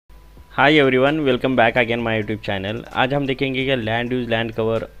Hi everyone, welcome back again my YouTube channel. आज हम देखेंगे कि लैंड यूज लैंड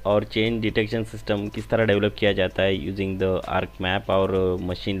कवर और चेंज डिटेक्शन सिस्टम किस तरह डेवलप किया जाता है यूजिंग द आर्क मैप और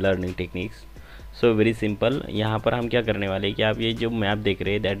machine learning techniques. So very simple. यहाँ पर हम क्या करने वाले हैं कि आप ये जो मैप देख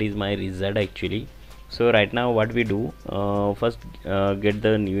रहे हैं that is my result actually. So right now what we do, first get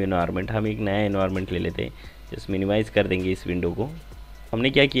the new environment. हम एक नया एनवायरनमेंट ले लेते हैं। जस्ट मिनिमाइज़ कर देंगे इस विंडो को। हमने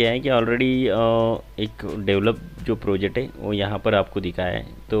क्या किया है कि ऑलरेडी एक डेवलप जो प्रोजेक्ट है वो यहाँ पर आपको दिखा है।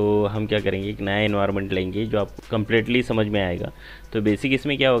 तो हम क्या करेंगे, एक नया एनवायरनमेंट लेंगे जो आपको कम्प्लीटली समझ में आएगा। तो बेसिक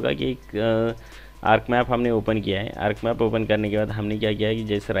इसमें क्या होगा कि एक आर्क मैप हमने ओपन किया है। आर्क मैप ओपन करने के बाद हमने क्या किया है कि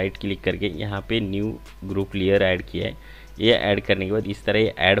जैसे राइट क्लिक करके यहाँ पे न्यू ग्रुप लेयर ऐड किया है। ये ऐड करने के बाद इस तरह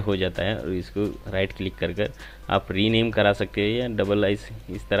ये ऐड हो जाता है और इसको राइट क्लिक कर आप रीनेम करा सकते हो या डबल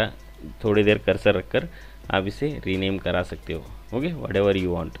इस तरह थोड़ी देर कर्सर रखकर आप इसे रीनेम करा सकते हो। Okay, what ever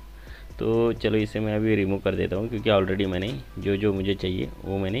you want. तो चलो इसे मैं अभी रिमूव कर देता हूँ क्योंकि ऑलरेडी मैंने जो जो मुझे चाहिए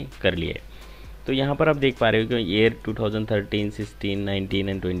वो मैंने कर लिया है। तो यहाँ पर आप देख पा रहे हो कि ईयर 2013, 16, 19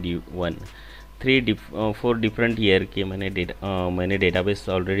 एंड 21 4 डिफरेंट ईयर के मैंने डेटाबेस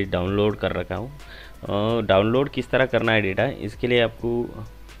ऑलरेडी डाउनलोड कर रखा हूँ। डाउनलोड किस तरह करना है डेटा, इसके लिए आपको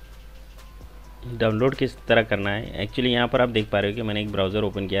डाउनलोड किस तरह करना है एक्चुअली यहाँ पर आप देख पा रहे हो कि मैंने एक ब्राउज़र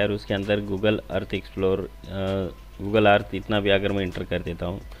ओपन किया है और उसके अंदर Google Earth explore, Google Earth इतना भी अगर मैं इंटर कर देता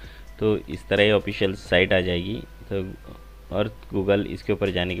हूँ तो इस तरह ये ऑफिशियल साइट आ जाएगी। तो अर्थ गूगल, इसके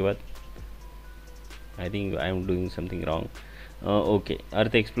ऊपर जाने के बाद I think I am doing something wrong. Okay,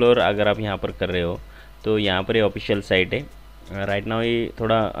 earth explore अगर आप यहाँ पर कर रहे हो तो यहाँ पर ये ऑफिशियल साइट है। राइट नाउ ये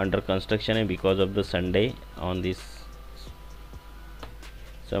थोड़ा अंडर कंस्ट्रक्शन है because of the Sunday on this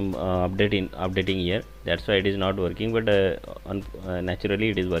some updating here, that's why it is not working, but naturally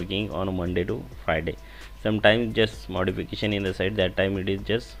it is working on a Monday to Friday. Sometimes just modification in the site, that time it is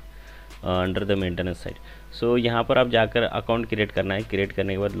just under the maintenance site. सो यहाँ पर आप जाकर account create करना है। Create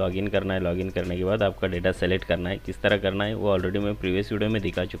करने के बाद login करना है। लॉगिन करने के बाद आपका डेटा सेलेक्ट करना है। किस तरह करना है वो ऑलरेडी मैं प्रीवियस वीडियो में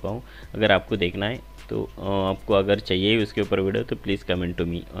दिखा चुका हूँ। अगर आपको देखना है तो आपको अगर चाहिए उसके ऊपर वीडियो तो please comment to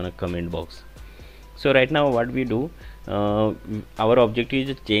me on a comment box. So right now what we do, our objective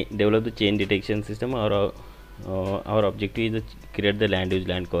is to develop the chain detection system, or our objective is to create the land use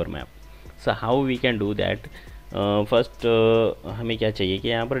land cover map. So how we can do that? First हमें क्या चाहिए कि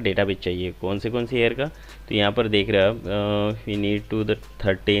यहाँ पर database चाहिए कौन से year का। तो यहाँ पर देख रहे हो आप, we need to the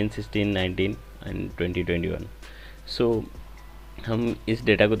 13, 16, 19 and 2021। सो हम इस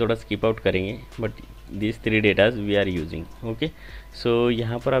डेटा को थोड़ा स्किप आउट करेंगे, but this 3 datas we are using. Okay, सो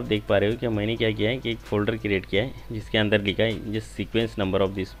यहाँ पर आप देख पा रहे हो कि मैंने क्या किया है कि एक फोल्डर क्रिएट किया है जिसके अंदर लिखा है just sequence number of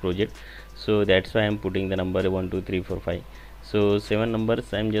this project. So that's why I am putting the number 1 2 3 4 5। So 7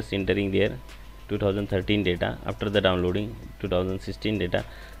 numbers I am just entering there. 2013 data after the downloading, 2016 data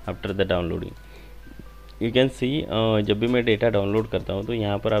after the downloading. You can see जब भी मैं data download करता हूँ तो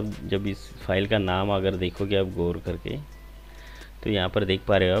यहाँ पर आप जब इस फाइल का नाम अगर देखोगे आप गौर करके तो यहाँ पर देख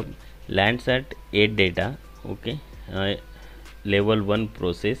पा रहे हो आप lands at 8 data. Okay, level 1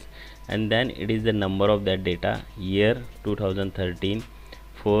 process, and then it is the number of that data, year 2013,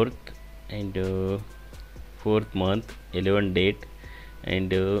 4th and 4th month, 11 date,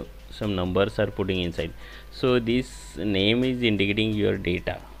 and some numbers are putting inside. So this name is indicating your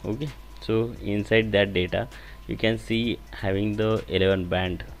data. Okay, so inside that data you can see having the 11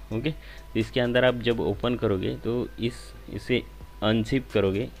 band. Okay, इसके अंदर आप जब open करोगे तो इसे unzip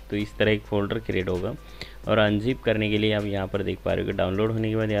करोगे तो इस तरह एक फ़ोल्डर क्रिएट होगा। और अनजिप करने के लिए आप यहाँ पर देख पा रहे हो कि डाउनलोड होने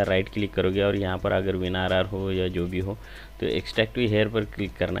के बाद यहाँ राइट क्लिक करोगे और यहाँ पर अगर WinRR हो या जो भी हो तो एक्सट्रैक्ट टू हेयर पर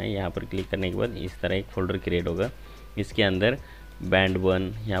क्लिक करना है। यहाँ पर क्लिक करने के बाद इस तरह एक फ़ोल्डर क्रिएट होगा। इसके अंदर बैंड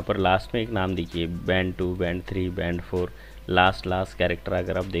 1, यहाँ पर लास्ट में एक नाम देखिए, band 2, band 3, band 4, last character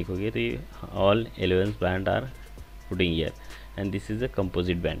अगर आप देखोगे तो ये all 11 band are putting year and this is a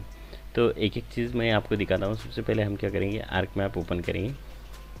composite band. तो एक एक चीज़ मैं आपको दिखाता हूँ। सबसे पहले हम क्या करेंगे, आर्क मैप ओपन करेंगे।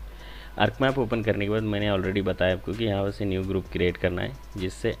 आर्क मैप ओपन करने के बाद मैंने ऑलरेडी बताया आपको कि यहाँ से न्यू ग्रुप क्रिएट करना है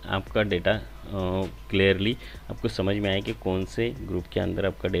जिससे आपका डेटा क्लियरली आपको समझ में आए कि कौन से ग्रुप के अंदर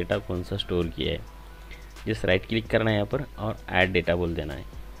आपका डेटा कौन सा स्टोर किया है। जस्ट राइट क्लिक करना है यहाँ पर और ऐड डेटा बोल देना है।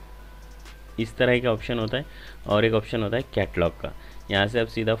 इस तरह का ऑप्शन होता है। और एक ऑप्शन होता है कैटलॉग का। यहाँ से आप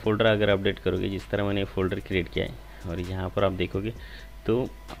सीधा फोल्डर अगर अपडेट करोगे, जिस तरह मैंने फोल्डर क्रिएट किया है और यहाँ पर आप देखोगे तो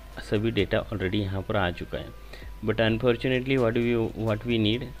सभी डेटा ऑलरेडी यहाँ पर आ चुका है। But unfortunately what we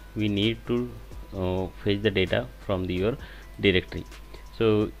need to fetch the data from the your directory.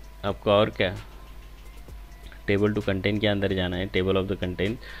 सो आपको और क्या, टेबल टू कंटेंट के अंदर जाना है, टेबल ऑफ द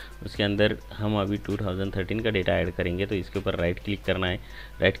कंटेंट। उसके अंदर हम अभी 2013 का डेटा ऐड करेंगे तो इसके ऊपर राइट क्लिक करना है।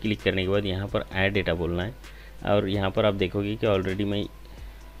 राइट क्लिक करने के बाद यहाँ पर ऐड डेटा बोलना है और यहाँ पर आप देखोगे कि ऑलरेडी मैं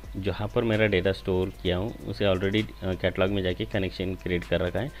जहाँ पर मेरा डेटा स्टोर किया हूँ उसे ऑलरेडी कैटलॉग में जाके कनेक्शन क्रिएट कर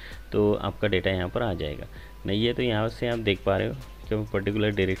रखा है, तो आपका डेटा यहाँ पर आ जाएगा। नहीं है तो यहाँ से आप देख पा रहे हो कि मैं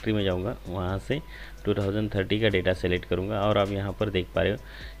पर्टिकुलर डायरेक्टरी में जाऊँगा, वहाँ से 2030 का डेटा सेलेक्ट करूँगा और आप यहाँ पर देख पा रहे हो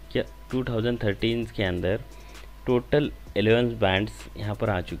कि 2013 के अंदर टोटल 11 बैंड्स यहाँ पर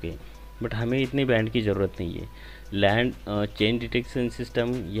आ चुके हैं। बट हमें इतने बैंड की ज़रूरत नहीं है। लैंड चेंज डिटेक्शन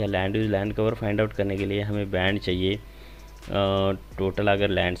सिस्टम या land use land cover find out करने के लिए हमें बैंड चाहिए। टोटल अगर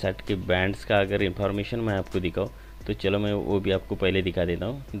लैंड सेट के बैंड्स का अगर इंफॉर्मेशन मैं आपको दिखाऊँ तो चलो मैं वो भी आपको पहले दिखा देता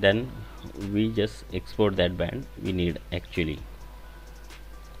हूँ, then we just export that band we need actually.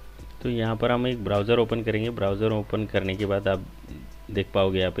 तो यहाँ पर हम एक ब्राउज़र ओपन करेंगे। ब्राउज़र ओपन करने के बाद आप देख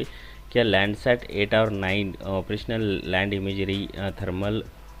पाओगे यहाँ पे क्या लैंडसैट 8 और 9 operational land imagery thermal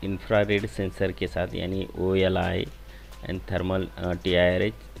infrared sensor के साथ, यानी OLI and thermal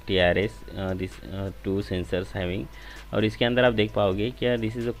TRS this 2 sensors having. और इसके अंदर आप देख पाओगे क्या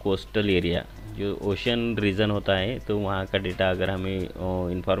this is a coastal area, जो ओशन रीजन होता है, तो वहाँ का डेटा अगर हमें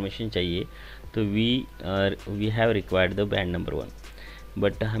इंफॉर्मेशन चाहिए तो we have required the band number 1।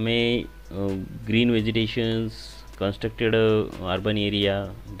 But हमें green vegetations, constructed urban area,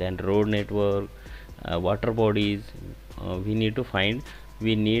 then road network, water bodies, we need to find,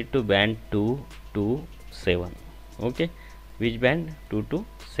 we need to band 2 to 7. Okay, which band? 2 to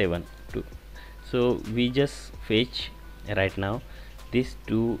 7 2. So we just fetch right now this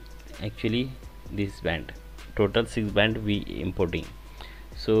 2, actually this band, total 6 band we importing.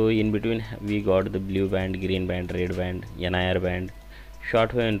 So in between we got the blue band, green band, red band, NIR band,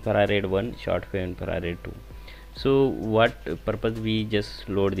 short wave infrared 1, short wave infrared 2. So what purpose we just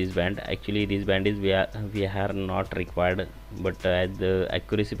load this band? Actually this band is we are not required, but as the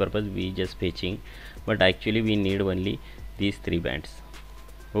accuracy purpose we just fetching, but actually we need only these 3 bands.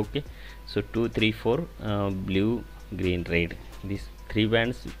 Okay, so 2 3 4 blue, green, red, these 3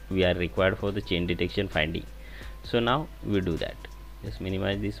 bands we are required for the chain detection finding. So now we do that. Just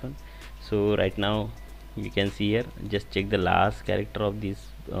minimize this one. So right now you can see here, just check the last character of these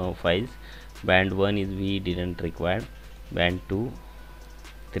files. Band 1 is we didn't require, band 2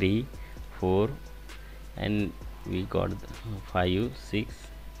 3 4 and we got 5 6,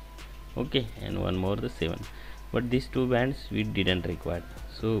 okay, and one more the 7, but these 2 bands we didn't require,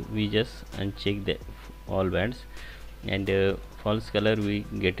 so we just uncheck the all bands, and false color we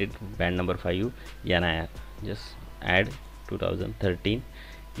get it band number 5 NIR. Just add 2013.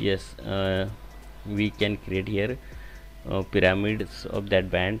 Yes, we can create here pyramids of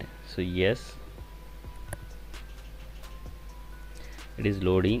that band. So yes, it is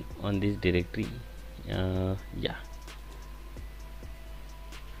loading on this directory. Yeah,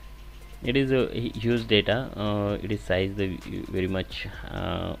 it is a huge data. It is size the very much,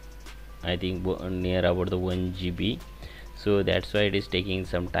 I think near about the 1 GB, so that's why it is taking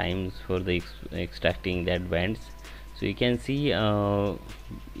some time for the extracting that bands. So you can see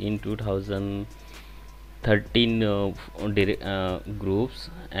in 2013 groups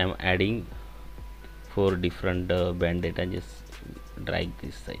I am adding 4 different band data. Just drag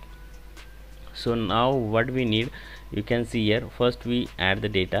this side. So now what we need, you can see here, first we add the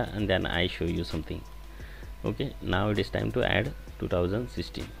data and then I show you something. Okay, now it is time to add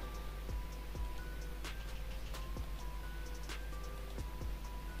 2016.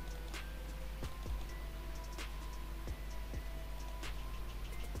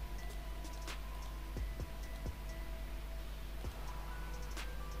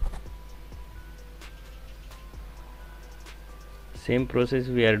 Same process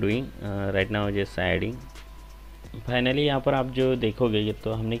we are doing right now, just adding. Finally यहाँ पर आप जो देखोगे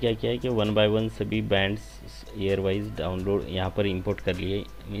तो हमने क्या किया है कि 1 by 1 सभी बैंड्स ईयर वाइज डाउनलोड यहाँ पर इंपोर्ट कर लिए,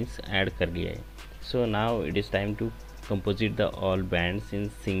 मीन्स ऐड कर लिया है। So now it is time to composite the all bands in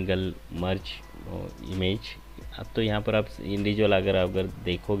single merge image. अब तो यहाँ पर आप इंडिविजुअल अगर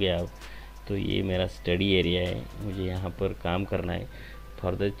देखोगे आप, तो ये मेरा स्टडी एरिया है, मुझे यहाँ पर काम करना है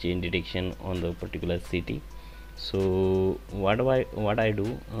for the chain detection on the particular city. So what I do,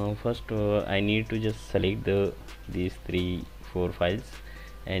 first I need to just select these 3-4 files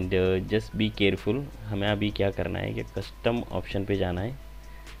and just be careful। हमें अभी क्या करना है कि कस्टम ऑप्शन पे जाना है।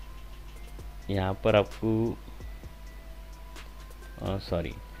 यहाँ पर आपको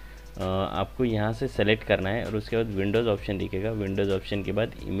आपको यहाँ से सेलेक्ट करना है और उसके बाद विंडोज़ ऑप्शन दिखेगा। विंडोज़ ऑप्शन के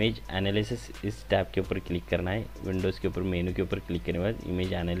बाद इमेज एनालिसिस इस टैब के ऊपर क्लिक करना है। विंडोज़ के ऊपर मेनू के ऊपर क्लिक करने के बाद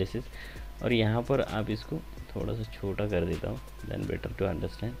इमेज एनालिसिस, और यहाँ पर आप इसको थोड़ा सा छोटा कर देता हूँ, देन बेटर टू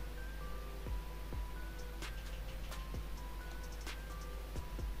अंडरस्टैंड।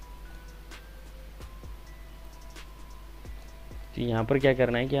 तो यहाँ पर क्या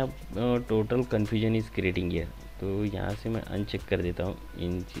करना है कि आप total confusion is creating year, तो यहाँ से मैं अनचेक कर देता हूँ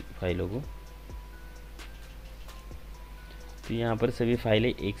इन फाइलों को। तो यहाँ पर सभी फाइलें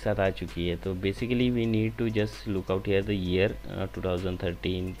एक साथ आ चुकी है। तो basically we need to just look out here the year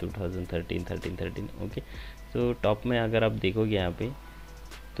 2013 2013 13 13 okay. तो टॉप में अगर आप देखोगे यहाँ पे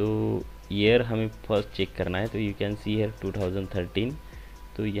तो ईयर हमें फर्स्ट चेक करना है। तो यू कैन सी हियर 2013।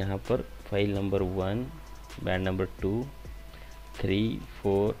 तो यहाँ पर file number 1, band number 2, 3,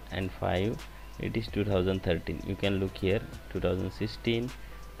 4 and 5 it is 2013. You can look here 2016,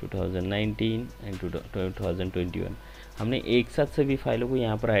 2019 and 2021। हमने एक साथ सभी फाइलों को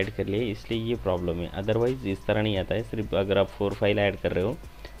यहाँ पर ऐड कर लिया, इसलिए ये प्रॉब्लम है। अदरवाइज़ इस तरह नहीं आता है। सिर्फ अगर आप 4 फाइल ऐड कर रहे हो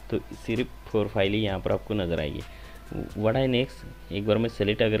तो सिर्फ 4 फाइल ही यहाँ पर आपको नज़र आएगी। व्हाट आई नेक्स्ट, एक बार मैं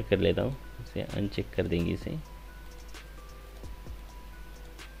सेलेक्ट अगर कर लेता हूँ, इसे अनचेक कर देंगे इसे।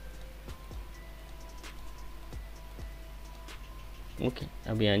 ओके,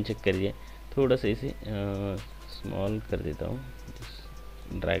 अभी अनचेक कर दिया। थोड़ा सा इसे स्मॉल कर देता हूँ,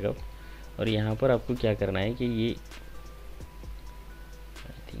 ड्रैग अप। और यहाँ पर आपको क्या करना है कि ये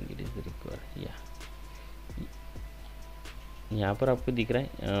I think it is require, या यहाँ पर आपको दिख रहा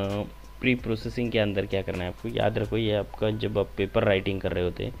है प्री प्रोसेसिंग के अंदर क्या करना है आपको। याद रखो ये आपका जब आप पेपर राइटिंग कर रहे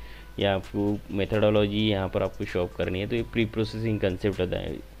होते हैं या आपको मेथडोलॉजी यहाँ पर आपको शो अप करनी है, तो ये प्री प्रोसेसिंग कंसेप्ट होता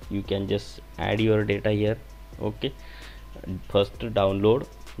है। You can just add your data here. Okay, first download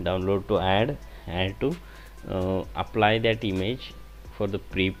to add to apply that image for the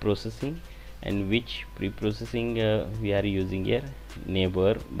pre-processing, and which pre-processing we are using here: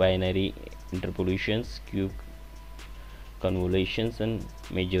 neighbor, binary interpolations, cube convolutions and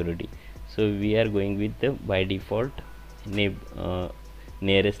majority. So we are going with the by default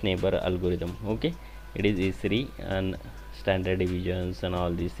nearest neighbor algorithm. Okay, it is E3 and standard deviations and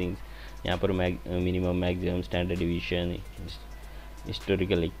all these things. यहाँ पर minimum maximum standard division,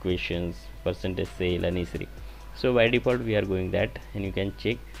 historical equations, percentage sale and E3. So by default we are going that, and you can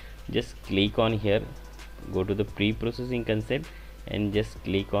check. Just click on here, go to the pre-processing concept and just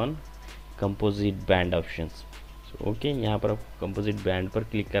click on composite band options. So okay, यहाँ पर आपको composite band पर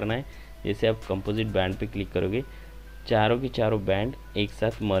click करना है। जैसे आप composite band पे click करोगे, चारों के चारों बैंड एक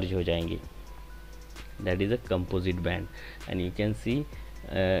साथ मर्ज हो जाएंगे। That is a composite band, and you can see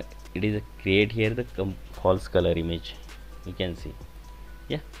it is a create here the false color image. You can see,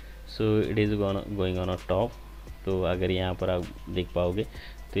 yeah, so it is going on a top. तो अगर यहाँ पर आप देख पाओगे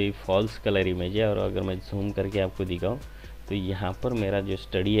तो ये फॉल्स कलर इमेज है। और अगर मैं जूम करके आपको दिखाऊँ तो यहाँ पर मेरा जो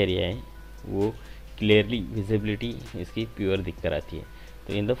स्टडी एरिया है वो क्लियरली विजिबिलिटी इसकी प्योर दिख कर आती है।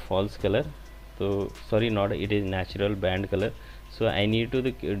 तो इन द फॉल्स कलर, तो sorry not, it is natural band colour. So I need to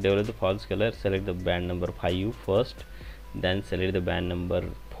develop the false color. Select the band number 5 first, then select the band number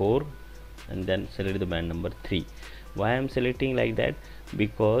 4, and then select the band number 3. Why I am selecting like that?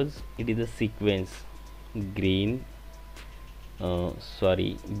 Because it is a sequence: green,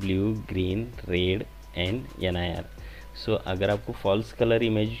 blue, green, red and NIR. So अगर आपको false color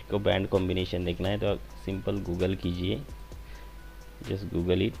image को band combination देखना है तो simple Google कीजिए, just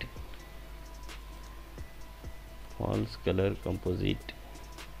Google it, false colour composite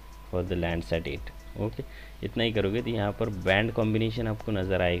for the Landsat 8। Okay, इतना ही करोगे तो यहाँ पर बैंड कॉम्बिनेशन आपको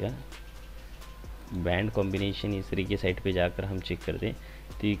नज़र आएगा। बैंड कॉम्बिनेशन इस तरीके साइट पे जाकर हम चेक करते हैं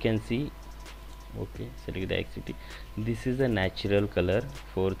तो you can see, okay, select the एक्सिटी, this is a natural colour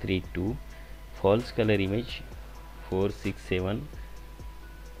 432, false colour image 467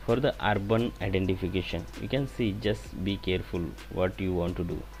 for the urban identification. You can see, just be careful what you want to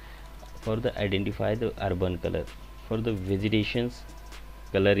do for the identify the urban color. For the vegetations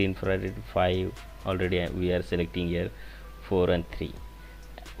color infrared 5, already we are selecting here 4 and 3.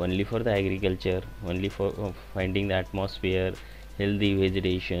 Only for the agriculture, only for finding the atmosphere, healthy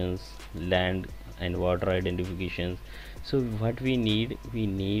vegetations, land and water identifications. So what we need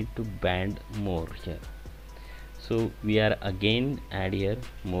to band more here. So we are again add here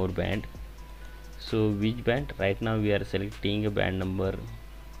more band. So which band? Right now we are selecting a band number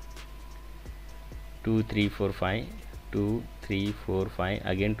 2 3 4 5, 2 3 4 5,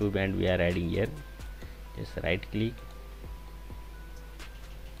 again 2 band we are adding here. Just right click,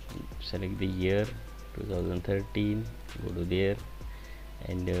 select the year 2013, go to there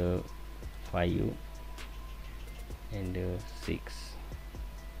and 5 and 6.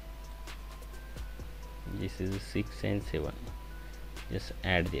 This is 6 and 7, just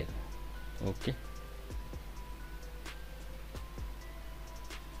add there. Okay,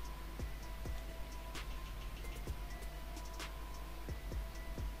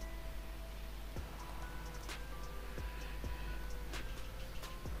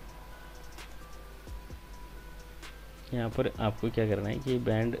 यहाँ पर आपको क्या करना है कि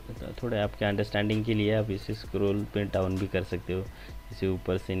band थोड़े आपके understanding के लिए आप इसे स्क्रॉल पे डाउन भी कर सकते हो। इसे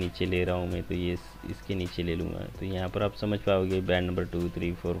ऊपर से नीचे ले रहा हूँ मैं, तो ये इसके नीचे ले लूँगा, तो यहाँ पर आप समझ पाओगे बैंड नंबर 2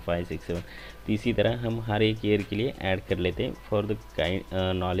 3 4 5 6 7। तो इसी तरह हम हर एक ईयर के लिए ऐड कर लेते हैं for the kind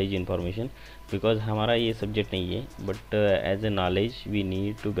knowledge information, because हमारा ये सब्जेक्ट नहीं है, but as a knowledge we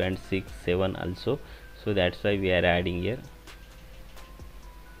need to band 6 7 also, so that's why we are adding year.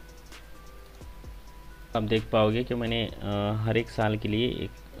 आप देख पाओगे कि मैंने हर एक साल के लिए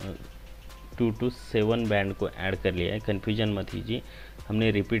एक 2 to 7 बैंड को ऐड कर लिया है। कन्फ्यूजन मत कीजिए,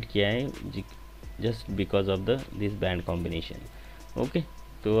 हमने रिपीट किया है just because of the this band combination. Okay,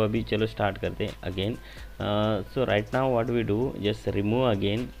 तो अभी चलो स्टार्ट करते हैं again. So right now what we do, just remove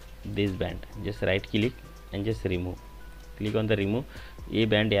again this band, just right click and just remove, click on the remove. ये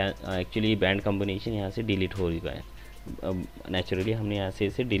band actually band combination यहाँ से delete हो गया है, अब नेचुरली हमने यहाँ से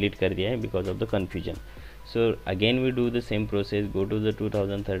इसे डिलीट कर दिया है because of the confusion. So again we do the same process, go to the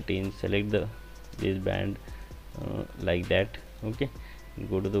 2013, select the this band like that. Okay,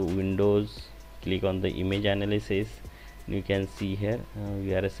 go to the Windows, click on the image analysis. You can see here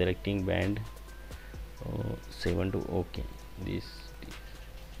we are selecting band 7 to okay, this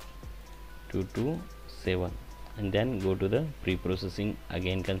 2 to 7, and then go to the pre-processing,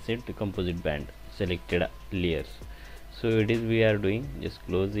 again consider composite band, selected layers. So it is we are doing, just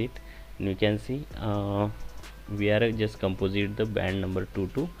close it. You can see we are just composite the band number 2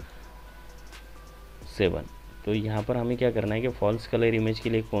 to 7। तो यहाँ पर हमें क्या करना है कि false colour image के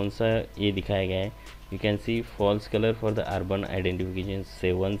लिए कौन सा ये दिखाया गया है, you can see false colour for the urban identification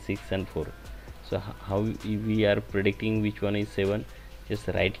 7 6 and 4। so how we are predicting which one is 7,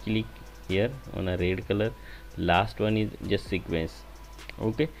 just right click here on a red color, last one is just sequence।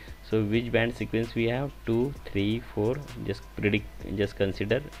 okay, so which band sequence we have, 2 3 4, just predict, just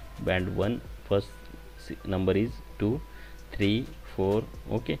consider band 1 first number is 2 3 4।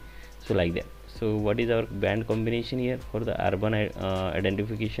 okay, so like that। so what is our band combination here for the urban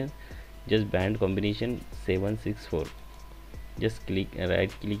identification, just band combination 7 6 4, just click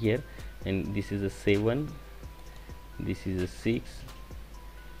right click here, and this is a 7, this is a 6,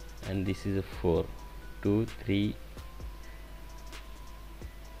 and this is a 4, 2 3,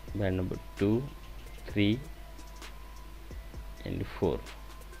 band number 2 3 and 4।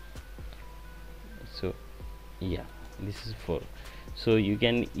 so yeah, this is 4। so you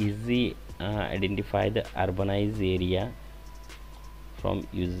can easily identify the urbanized area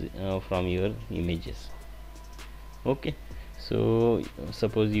from your images। okay, so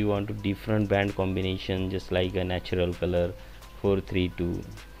suppose you want to different band combination, just like a natural color 432,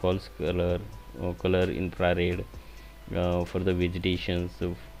 false color or color infrared for the vegetation,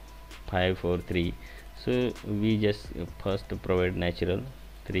 so 543। so we just first provide natural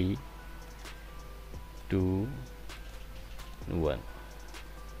 3 2 1।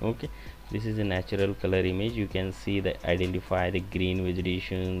 okay, this is a natural color image, you can see the identify the green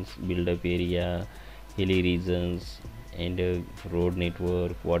vegetations, build up area, hilly regions, and road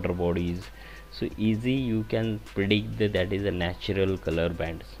network, water bodies, so easy you can predict that is a natural color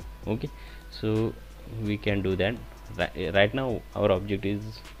bands। okay, so we can do that। right now our object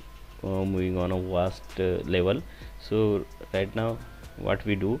is moving on a vast level, so right now what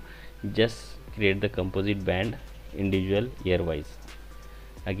we do, just create the composite band individual year wise।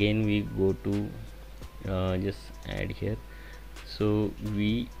 again we go to just add here, so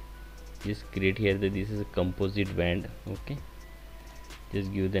we just create here that this is a composite band। okay,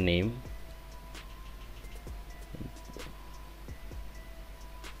 just give the name,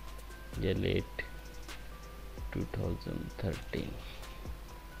 late 2013।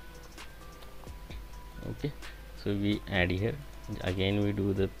 okay, so we add here, again we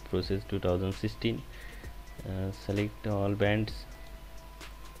do the process 2016, select all bands,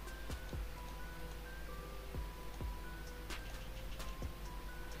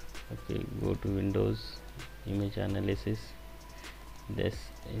 okay, go to Windows, image analysis, this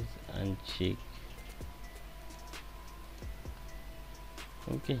is uncheck।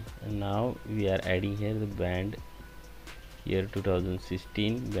 okay, and now we are adding here the band year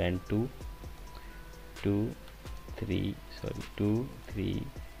 2016, band 2 2 3 sorry 2 3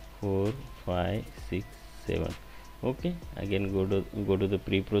 4 5 6 7। okay, again go to the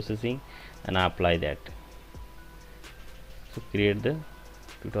pre-processing and apply that, so create the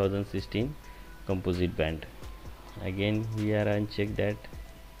 2016 composite band, again we are uncheck that,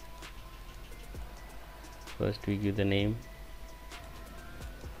 first we give the name,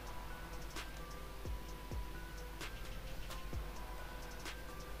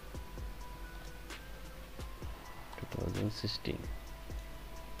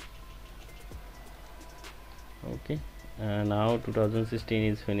 okay, Now 2016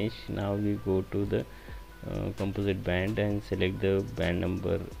 is finished. Now we go to the composite band and select the band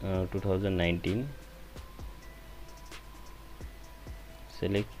number 2019.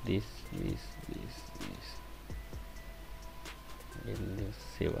 Select this in this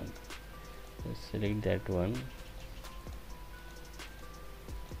 7. Select that one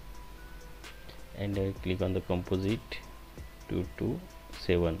and click on the composite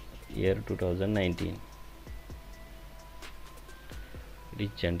 227 year 2019. It is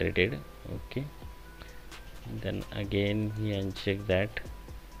generated. Okay, then again we uncheck that.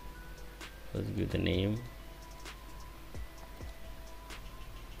 First give the name,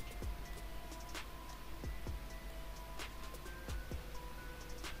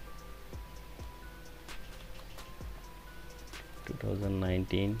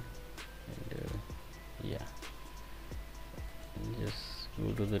 (2019) and yeah, just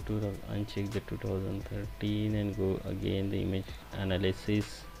go to the uncheck the 2013 and go again the image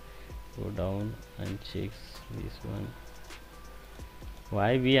analysis, go down, uncheck this one.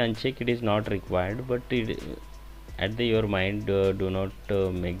 Why we uncheck? It is not required, but it at the your mind do not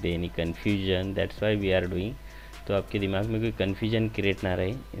make the any confusion. That's why we are doing. तो आपके दिमाग में कोई confusion create ना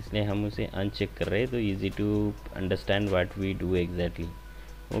रहे, इसलिए हम उसे अनचेक कर रहे हैं, तो easy to understand what we do exactly.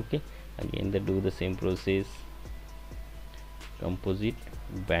 Okay, again the do the same process. Composite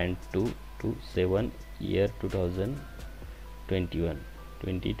band 2 to 7 year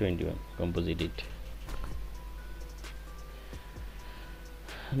 2021 composite it.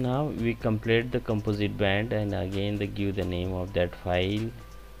 Now we complete the composite band and again they give the name of that file.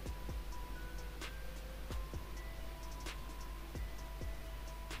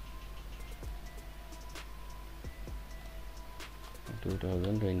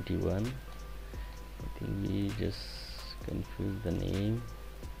 (2021). I think we just confuse the name.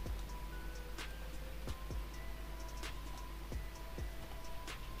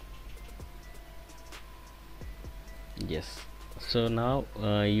 Yes, so now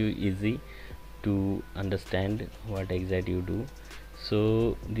you easy to understand what exactly you do.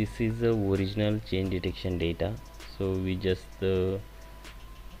 So this is the original change detection data. So we just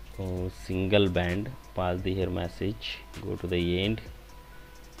single band, pass the here message, go to the end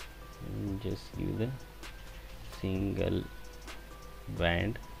and just give the single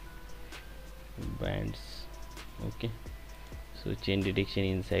bands. Okay, so chain detection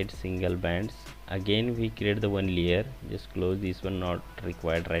inside single bands. Again we create the one layer, just close this one, not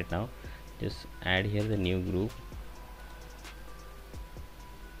required right now. Just add here the new group,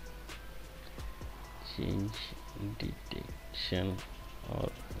 change detection or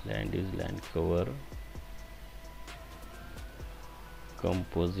land use land cover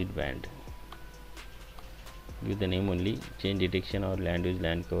composite band. Give the name only, change detection or land use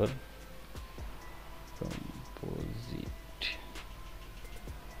land cover composite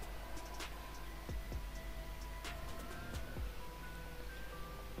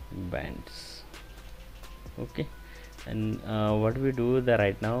bands. Okay, and what we do the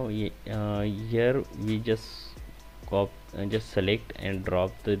right now here we just just select and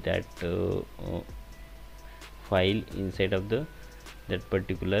drop that file inside of the that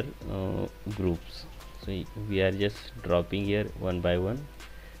particular groups. So we are just dropping here one by one.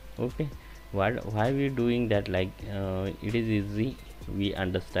 Okay, why we doing that? Like it is easy, we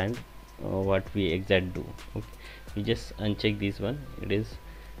understand what we exact do. Okay, we just uncheck this one, it is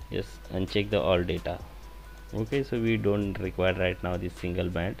just uncheck the all data. Okay, so we don't require right now this single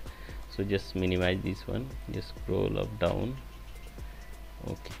band, so just minimize this one, just scroll up down.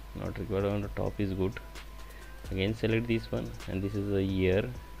 Okay, not required on the top is good. Again select this one and this is the year,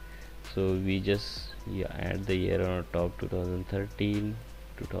 so we just add the year on the top, 2013,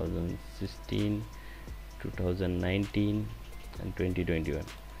 2016, 2019 and 2021.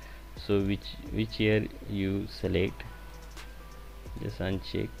 So which year you select, just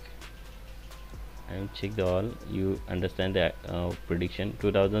uncheck and check the all, you understand the prediction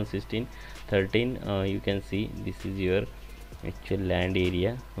 2016 13. You can see this is your actual land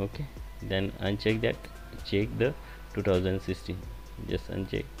area. Okay, then uncheck that, check the 2016, just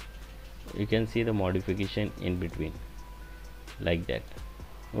uncheck, you can see the modification in between like that.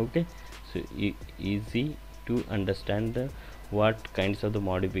 Okay, so easy to understand the what kinds of the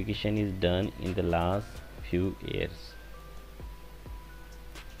modification is done in the last few years.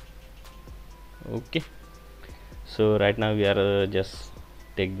 Okay, so right now we are just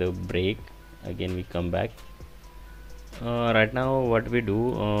take the break, again we come back. Right now what we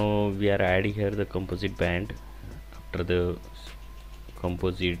do, we are adding here the composite band after the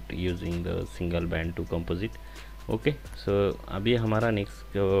composite using the single band to composite. Okay, so अभी हमारा next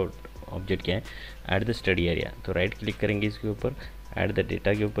object क्या है, add the study area. तो right click करेंगे इसके ऊपर, add the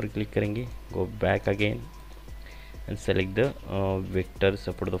data के ऊपर क्लिक करेंगे, go back again and select the vector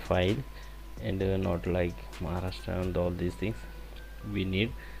support the file and not like Maharashtra and all these things. We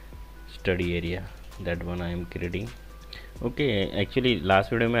need study area, that one I am creating. Okay, actually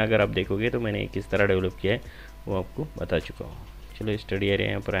last video में अगर आप देखोगे तो मैंने किस तरह develop किया है वो आपको बता चुका हूँ। चलो स्टडी एरिया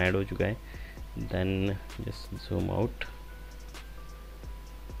यहाँ पर ऐड हो चुका है। देन जस्ट जूम आउट,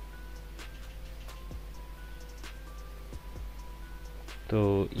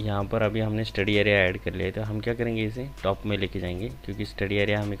 तो यहाँ पर अभी हमने स्टडी एरिया ऐड कर लिया है। तो हम क्या करेंगे, इसे टॉप में लेके जाएंगे, क्योंकि स्टडी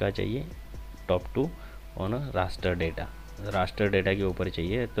एरिया हमें क्या चाहिए, top to on raster data, raster data के ऊपर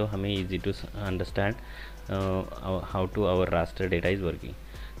चाहिए। तो हमें easy to understand how to our raster data is working.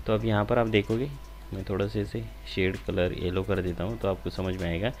 तो अब यहाँ पर आप देखोगे, मैं थोड़ा सा इसे शेड कलर येलो कर देता हूँ तो आपको समझ में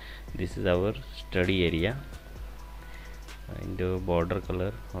आएगा। This is our study area and border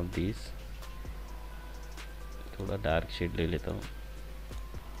colour of this, थोड़ा डार्क शेड ले लेता हूँ।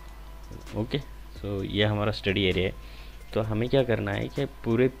 ओके, सो ये हमारा स्टडी एरिया है। तो हमें क्या करना है कि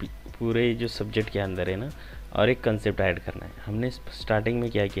पूरे जो सब्जेक्ट के अंदर है ना, और एक कंसेप्ट ऐड करना है। हमने स्टार्टिंग में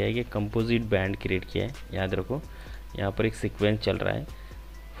क्या किया है कि कंपोजिट बैंड क्रिएट किया है। याद रखो, यहाँ पर एक सीक्वेंस चल रहा है।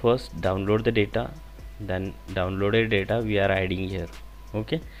 First download the data, then downloaded data we are adding here,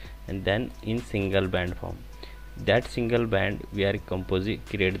 okay, and then in single band form, that single band we are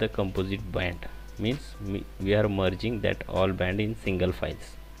create the composite band, means we are merging that all band in single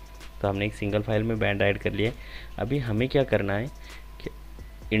files. तो हमने एक single file में band add कर लिया है। अभी हमें क्या करना है कि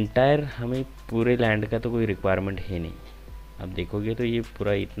इंटायर, हमें पूरे लैंड का तो कोई रिक्वायरमेंट है नहीं। अब देखोगे तो ये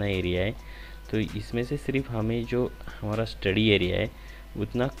पूरा इतना एरिया है, तो इसमें से सिर्फ हमें जो हमारा स्टडी एरिया है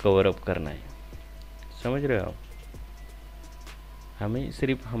उतना कवर अप करना है। समझ रहे हो आप? हमें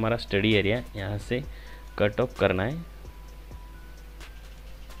सिर्फ हमारा स्टडी एरिया यहाँ से कट ऑफ करना है।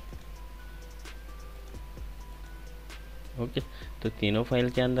 ओके, तो तीनों फाइल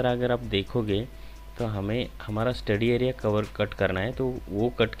के अंदर अगर आप देखोगे तो हमें हमारा स्टडी एरिया कट करना है। तो वो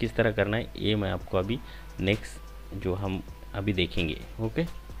कट किस तरह करना है ये मैं आपको अभी नेक्स्ट जो हम अभी देखेंगे। Okay,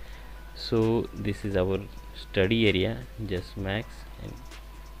 so this is our study area, just max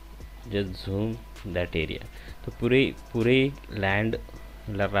and just zoom that area. तो पूरे लैंड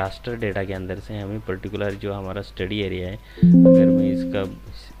रास्टर डेटा के अंदर से हमें पर्टिकुलर जो हमारा स्टडी एरिया है, अगर मैं इसका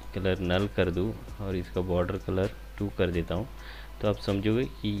कलर नल कर दूँ और इसका बॉर्डर कलर 2 कर देता हूँ, तो आप समझोगे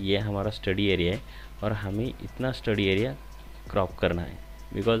कि ये हमारा स्टडी एरिया है और हमें इतना स्टडी एरिया क्रॉप करना है।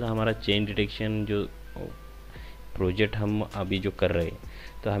 बिकॉज हमारा चेन डिटेक्शन जो प्रोजेक्ट हम अभी जो कर रहे हैं,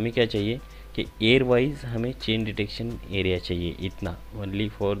 तो हमें क्या चाहिए कि एयर वाइज हमें चेन डिटेक्शन एरिया चाहिए इतना, only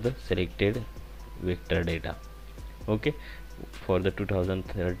for the selected vector data. Okay, for the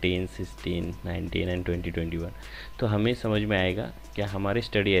 2013, 16, 19 and 2021। तो हमें समझ में आएगा कि हमारे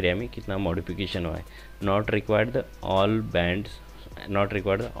स्टडी एरिया में कितना मॉडिफिकेशन हुआ है। Not required the all bands, not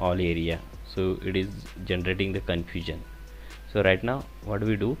required the all area, so it is generating the confusion. So right now what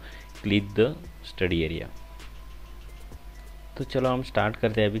we do, click the study area. तो चलो हम स्टार्ट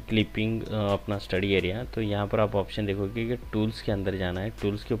करते हैं अभी क्लिपिंग अपना स्टडी एरिया। तो यहाँ पर आप ऑप्शन देखोगे कि टूल्स के अंदर जाना है।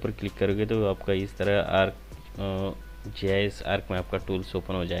 टूल्स के ऊपर क्लिक करोगे तो आपका इस तरह GIS ArcMap का टूल्स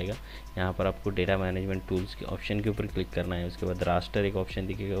ओपन हो जाएगा। यहाँ पर आपको डेटा मैनेजमेंट टूल्स के ऑप्शन के ऊपर क्लिक करना है। उसके बाद रास्टर एक ऑप्शन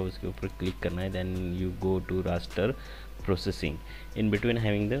दिखेगा, उसके ऊपर क्लिक करना है। Then you go to raster processing. In between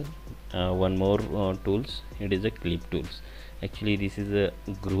having the one more tools, it is a clip tools. Actually this is a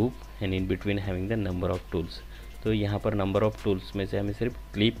group and in between having the number of tools. तो यहाँ पर number of tools में से हमें सिर्फ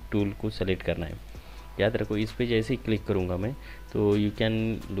clip tool को select करना है। याद रखो, इस पे जैसे ही क्लिक करूँगा मैं, तो you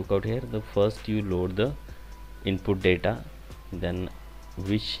can look out here, the first you load the input data, then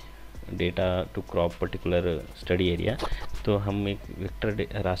which data to crop particular study area. तो हम एक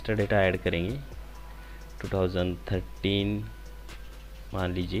वेक्टर रास्टर डेटा ऐड करेंगे 2013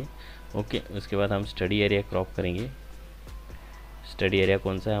 मान लीजिए। ओके, उसके बाद हम स्टडी एरिया क्रॉप करेंगे। स्टडी एरिया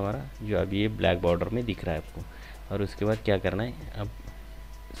कौन सा है हमारा, जो अभी ये ब्लैक बॉर्डर में दिख रहा है आपको। और उसके बाद क्या करना है, अब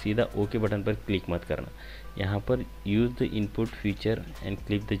सीधा ओके बटन पर क्लिक मत करना। यहाँ पर use the input feature and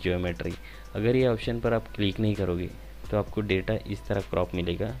click the geometry, अगर ये ऑप्शन पर आप क्लिक नहीं करोगे तो आपको डेटा इस तरह क्रॉप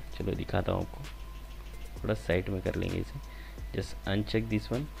मिलेगा। चलो दिखाता हूँ आपको, थोड़ा साइड में कर लेंगे इसे, जस्ट अनचेक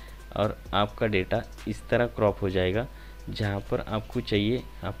दिस वन, और आपका डेटा इस तरह क्रॉप हो जाएगा जहाँ पर आपको चाहिए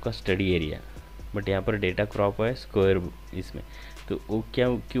आपका स्टडी एरिया। बट यहाँ पर डेटा क्रॉप हुआ है स्क्वायर इसमें, तो वो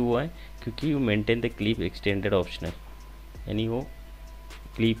क्यों हुआ है, क्योंकि वो maintain the clip extended optional, यानी वो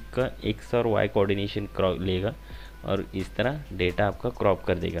क्लिप का एक्स और वाई कोऑर्डिनेशन लेगा और इस तरह डेटा आपका क्रॉप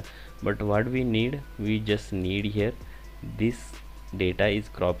कर देगा। But what we need, we just need here this data is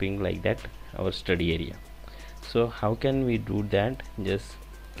cropping like that our study area. So how can we do that,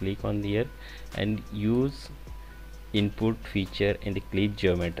 just click on here and use input feature and clip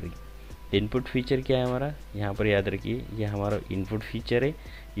geometry. Input feature क्या है हमारा, यहाँ पर याद रखिए ये हमारा input feature है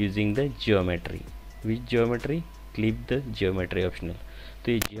using the geometry. Which geometry, clip the geometry optional.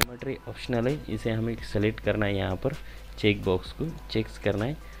 तो ये ज्योमेट्री ऑप्शनल है, इसे हमें सेलेक्ट करना है, यहाँ पर चेक बॉक्स को चेक्स करना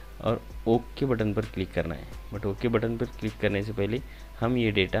है और ओके बटन पर क्लिक करना है। बट ओके बटन पर क्लिक करने से पहले हम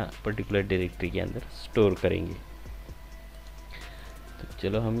ये डेटा पर्टिकुलर डायरेक्टरी के अंदर स्टोर करेंगे। तो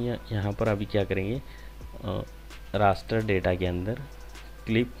चलो हम यहाँ पर अभी क्या करेंगे, रास्टर डेटा के अंदर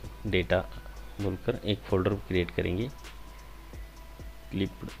क्लिप डेटा बोलकर एक फोल्डर क्रिएट करेंगे।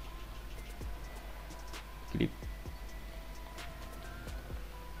 Clip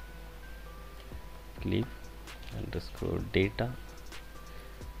underscore data,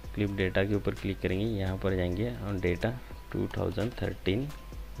 clip data के ऊपर क्लिक करेंगे, यहाँ पर जाएंगे और डेटा 2013।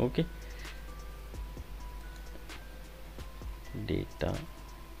 ओके, डेटा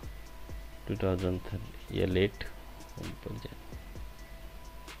 2013 या लेट ऊपर जाए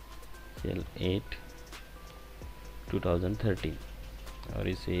सेल 8 2013 और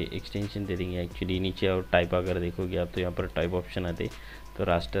इसे एक्सटेंशन दे देंगे। एक्चुअली नीचे और टाइप अगर देखोगे आप तो यहाँ पर टाइप ऑप्शन आते तो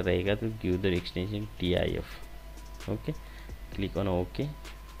रास्टर रहेगा तो give the extension TIF। Okay, click on okay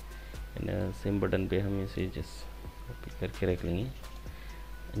and same button पे हम इसे जस्ट कॉपी करके रख लेंगे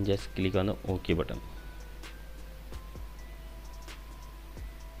and just click on the okay button.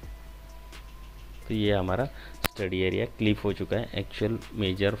 तो ये हमारा स्टडी एरिया क्लिप हो चुका है एक्चुअल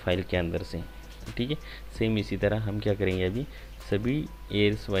मेजर फाइल के अंदर से। ठीक है, सेम इसी तरह हम क्या करेंगे, अभी सभी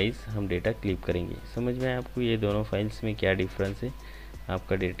एयर्स वाइज हम डेटा क्लिप करेंगे। समझ में आया आपको ये दोनों फाइल्स में क्या डिफरेंस है,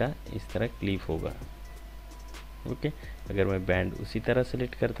 आपका डेटा इस तरह क्लिप होगा। ओके, अगर मैं बैंड उसी तरह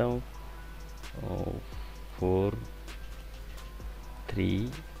सेलेक्ट करता हूँ 4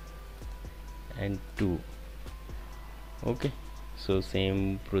 3 and 2। okay, so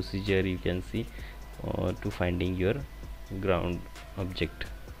same procedure you can see to finding your ground object।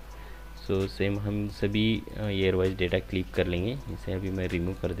 so same हम सभी ईयर वाइज डेटा क्लिक कर लेंगे। इसे अभी मैं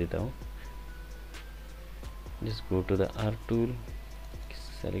रिमूव कर देता हूँ। just go to the arc tool,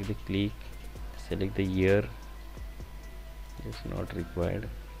 select the click, select the year, it's not required,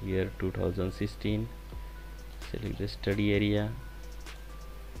 year 2016, select the study area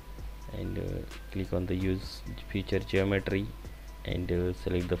and click on the use feature geometry and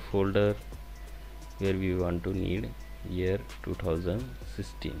select the folder where we want to need year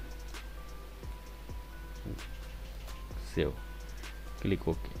 2016, save, click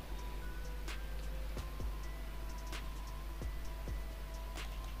OK।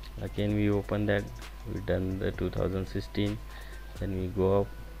 again we open that, we done the 2016, then we go up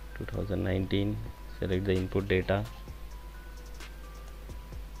 2019, select the input data,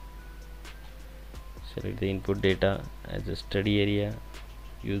 select the input data as a study area,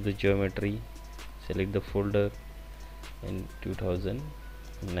 use the geometry, select the folder in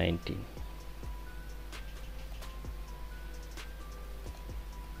 2019।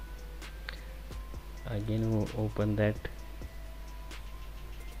 again we'll open that,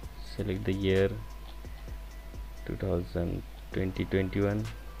 select the year 2020-21,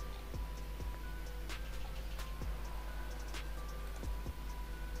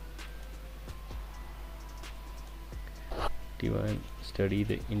 study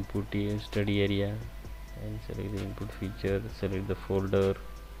the input study area and select the input feature, select the folder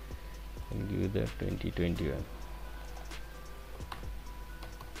and give the 2021।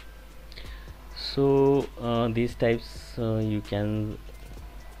 so these types you can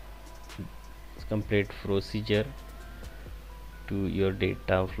complete procedure to your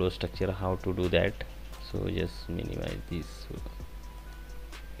data flow structure, how to do that। so just minimize this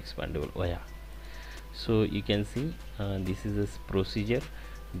expandable, oh yeah, so you can see this is a procedure: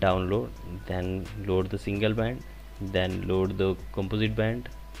 download, then load the single band, then load the composite band,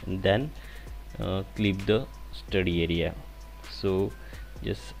 and then clip the study area। so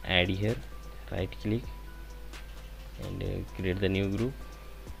just add here, right click and create the new group,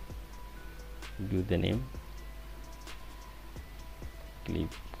 give the name clip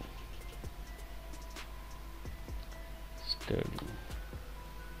study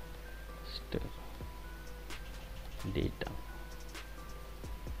data।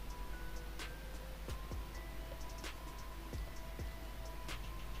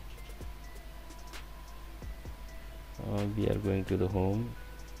 we are going to the home,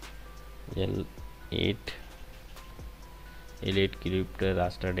 L8 clipped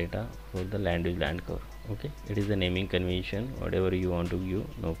raster data for the land use land cover। okay, it is the naming convention, whatever you want to give,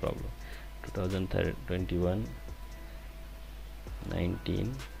 no problem। 2021,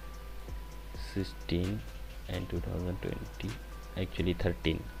 19, 16 and 2020 actually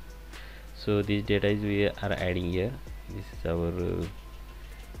 13. So this data is we are adding here. This is our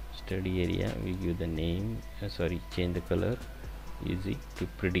study area. We give the name, change the color, easy to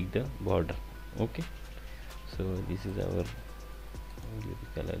predict the border. Okay, so this is our, give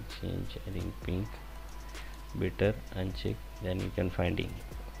the color change, I think pink, better, uncheck, then you can finding.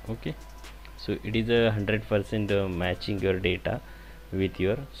 Okay, so it is a 100% matching your data with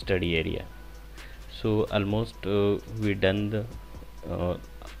your study area. So almost we done the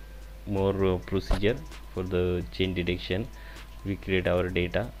more procedure for the change detection. We create our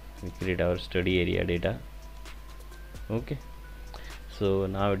data, we create our study area data. Okay, so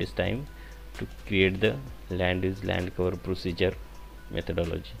now it is time to create the land use land cover procedure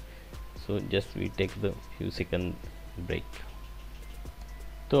methodology. So just we take the few second break.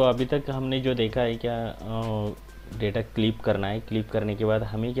 तो अभी तक हमने जो देखा है क्या, data clip करना है, क्लिप करने के बाद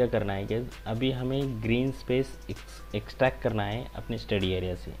हमें क्या करना है कि अभी हमें ग्रीन स्पेस एक्सट्रैक्ट करना है अपने स्टडी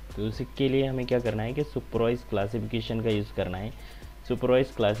एरिया से। तो उसके लिए हमें क्या करना है कि सुपरवाइज क्लासिफिकेशन का यूज़ करना है।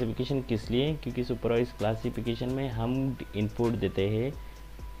 सुपरवाइज क्लासिफिकेशन किस लिए? क्योंकि सुपरवाइज क्लासिफिकेशन में हम इनपुट देते हैं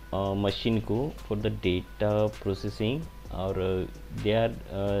मशीन को फॉर द डेटा प्रोसेसिंग, और they are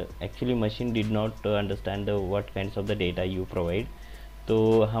actually machine did not understand what kinds of the data you provide.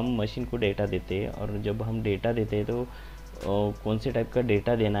 तो हम मशीन को डेटा देते हैं, और जब हम डेटा देते हैं तो कौन से टाइप का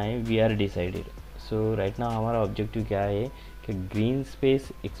डेटा देना है we are decided. So right now हमारा ऑब्जेक्टिव क्या है कि ग्रीन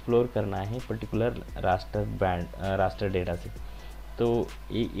स्पेस एक्सप्लोर करना है पर्टिकुलर रास्टर डेटा से। तो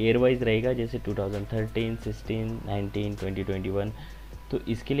ये ईयर वाइज रहेगा, जैसे 2013, 16, 19, 2021। तो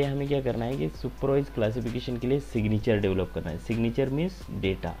इसके लिए हमें क्या करना है कि सुपरवाइज क्लासिफिकेशन के लिए सिग्नेचर डेवलप करना है। Signature means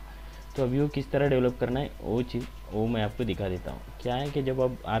data. तो अभी वो किस तरह डेवलप करना है वो मैं आपको दिखा देता हूँ। क्या है कि जब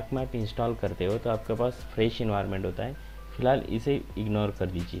आप ArcMap इंस्टॉल करते हो तो आपके पास फ्रेश इन्वायरमेंट होता है। फ़िलहाल इसे इग्नोर कर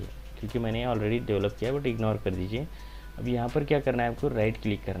दीजिए क्योंकि मैंने ऑलरेडी डेवलप किया है, बट इग्नोर कर दीजिए। अब यहाँ पर क्या करना है, आपको राइट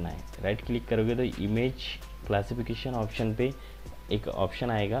क्लिक करना है। राइट क्लिक करोगे तो इमेज क्लासिफिकेशन ऑप्शन पे एक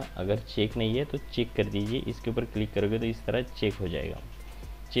ऑप्शन आएगा, अगर चेक नहीं है तो चेक कर दीजिए। इसके ऊपर क्लिक करोगे तो इस तरह चेक हो जाएगा।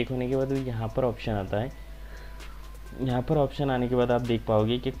 चेक होने के बाद यहाँ पर ऑप्शन आता है। यहाँ पर ऑप्शन आने के बाद आप देख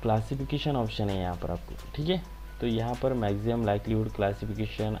पाओगे कि क्लासिफिकेशन ऑप्शन है यहाँ पर आपको, ठीक है। तो यहाँ पर maximum likelihood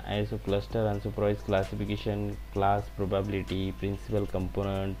classification, ISO cluster unsupervised classification, class probability, principal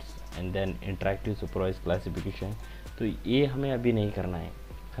components and then interactive supervise classification. तो ये हमें अभी नहीं करना है।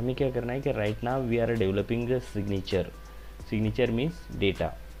 हमें क्या करना है कि right now we are developing the signature. Signature means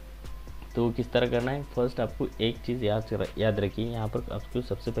data. तो किस तरह करना है, फर्स्ट आपको एक चीज़ याद रखिए, यहाँ पर आपको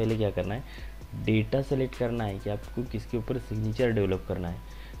सबसे पहले क्या करना है, डेटा सेलेक्ट करना है कि आपको किसके ऊपर सिग्नेचर डेवलप करना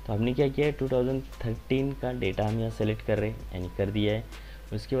है। तो हमने क्या किया है, 2013 का डेटा हम यहाँ सेलेक्ट कर रहे हैं, यानी कर दिया है।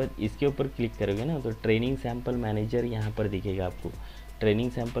 उसके बाद इसके ऊपर क्लिक करोगे ना तो ट्रेनिंग सैम्पल मैनेजर यहाँ पर दिखेगा आपको।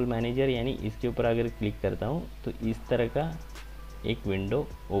 ट्रेनिंग सैम्पल मैनेजर यानी इसके ऊपर अगर क्लिक करता हूँ तो इस तरह का एक विंडो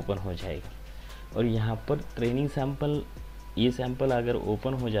ओपन हो जाएगा। और यहाँ पर ट्रेनिंग सैम्पल, ये सैम्पल अगर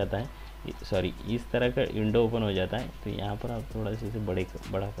ओपन हो जाता है, इस तरह का विंडो ओपन हो जाता है, तो यहाँ पर आप थोड़ा सा इसे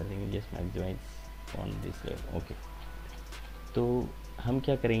बड़ा कर देंगे, just maximise on this level. Okay, तो हम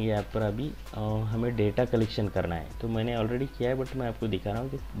क्या करेंगे यहाँ पर अभी हमें डेटा कलेक्शन करना है। तो मैंने ऑलरेडी किया है, बट मैं आपको दिखा रहा हूँ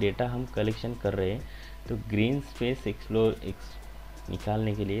कि डेटा हम कलेक्शन कर रहे हैं। तो ग्रीन स्पेस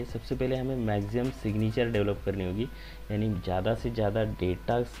निकालने के लिए सबसे पहले हमें मैक्सिमम सिग्नेचर डेवलप करनी होगी, यानी ज़्यादा से ज़्यादा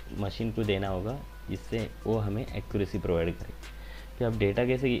डेटा मशीन को देना होगा जिससे वो हमें एक्यूरेसी प्रोवाइड करे। कि अब डेटा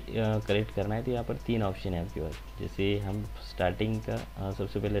कैसे कलेक्ट करना है, तो यहाँ पर 3 ऑप्शन है आपके पास। जैसे हम स्टार्टिंग का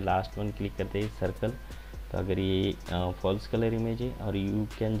सबसे पहले लास्ट वन क्लिक करते हैं, सर्कल। तो अगर ये फॉल्स कलर इमेज है और यू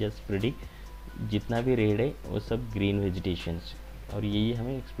कैन जस्ट प्रिडिक्ट जितना भी रेड है वो सब ग्रीन वेजिटेशंस, और यही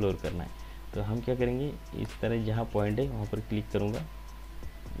हमें एक्सप्लोर करना है। तो हम क्या करेंगे, इस तरह जहाँ पॉइंट है वहाँ पर क्लिक करूँगा,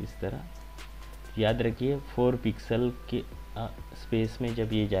 इस तरह। याद रखिए 4 पिक्सल के स्पेस में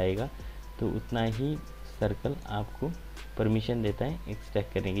जब ये जाएगा तो उतना ही सर्कल आपको परमिशन देता है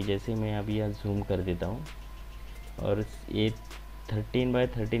एक्सट्रैक्ट करने की। जैसे मैं अभी यहाँ जूम कर देता हूँ और ये 13 बाय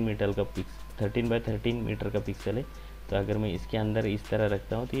 13 मीटर का पिक्सल है। तो अगर मैं इसके अंदर इस तरह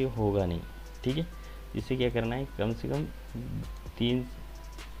रखता हूँ तो ये होगा नहीं, ठीक है। इससे क्या करना है, कम से कम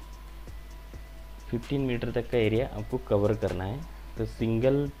 15 मीटर तक का एरिया आपको कवर करना है। तो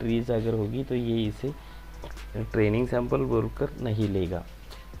सिंगल ट्रीज अगर होगी तो ये इसे ट्रेनिंग सैंपल बोलकर नहीं लेगा।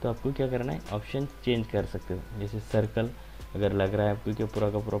 तो आपको क्या करना है, ऑप्शन चेंज कर सकते हो। जैसे सर्कल अगर लग रहा है आपको कि पूरा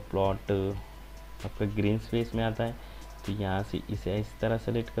का पूरा प्लॉट आपका ग्रीन स्पेस में आता है, तो यहाँ से इसे इस तरह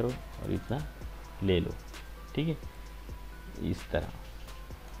सेलेक्ट करो और इतना ले लो, ठीक है, इस तरह।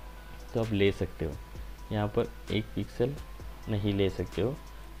 तो आप ले सकते हो। यहाँ पर 1 पिक्सल नहीं ले सकते हो,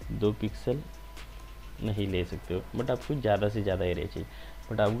 2 पिक्सल नहीं ले सकते हो, बट आपको ज़्यादा से ज़्यादा एरिया चाहिए।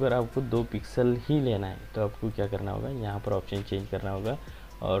 बट अगर आपको 2 पिक्सल ही लेना है तो आपको क्या करना होगा, यहाँ पर ऑप्शन चेंज करना होगा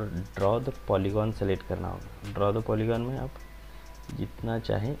और ड्रॉ द पॉलीगॉन सेलेक्ट करना होगा। ड्रॉ द पॉलीगॉन में आप जितना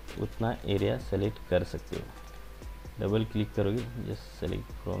चाहे उतना एरिया सेलेक्ट कर सकते हो। डबल क्लिक करोगे, just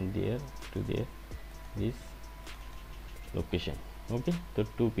select from there to their this location. Okay, तो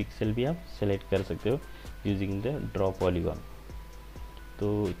 2 पिक्सल भी आप सेलेक्ट कर सकते हो यूजिंग द ड्रॉ पॉलीगॉन।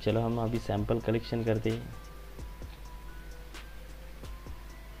 तो चलो हम अभी सैम्पल कलेक्शन करते हैं।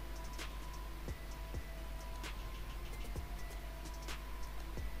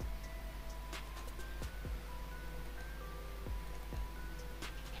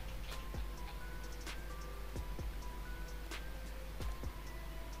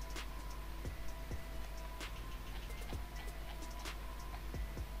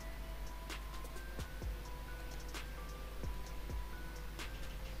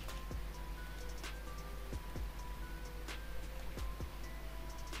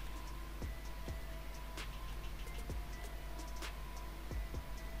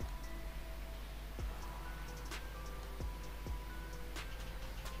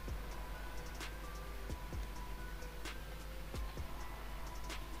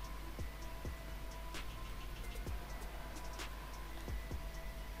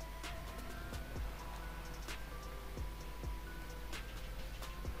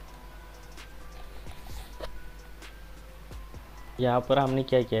 यहाँ पर हमने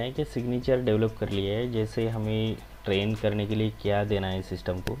क्या किया है कि सिग्नेचर डेवलप कर लिया है। जैसे हमें ट्रेन करने के लिए क्या देना है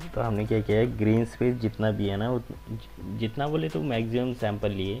सिस्टम को, तो हमने क्या किया है, ग्रीन स्पेस जितना भी है ना, जितना बोले तो मैक्सिमम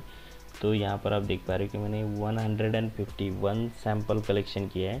सैंपल लिए। तो यहाँ पर आप देख पा रहे हो कि मैंने 151 सैंपल कलेक्शन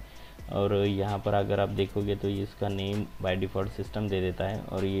किया है। और यहाँ पर अगर आप देखोगे तो ये इसका नेम बाय डिफ़ॉल्ट सिस्टम दे देता है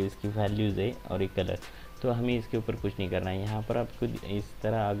और ये इसकी वैल्यूज़ है और ये कलर। तो हमें इसके ऊपर कुछ नहीं करना है। यहाँ पर आपको इस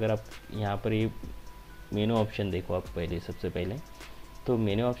तरह, अगर आप यहाँ पर ये मेनू ऑप्शन देखो आप पहले, सबसे पहले तो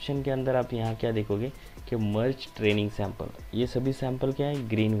मेन्यू ऑप्शन के अंदर आप यहाँ क्या देखोगे कि मर्ज ट्रेनिंग सैंपल। ये सभी सैंपल क्या है,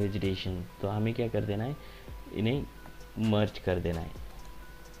 ग्रीन वेजिटेशन। तो हमें क्या कर देना है, इन्हें मर्ज कर देना है।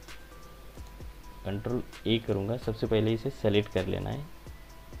 कंट्रोल ए करूँगा, सबसे पहले इसे सेलेक्ट कर लेना है।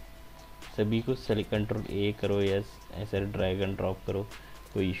 सभी को सेलेक्ट, कंट्रोल ए करो या ऐसा ड्रैग एंड ड्रॉप करो,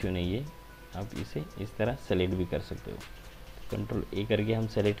 कोई इशू नहीं है। आप इसे इस तरह सेलेक्ट भी कर सकते हो। कंट्रोल ए करके हम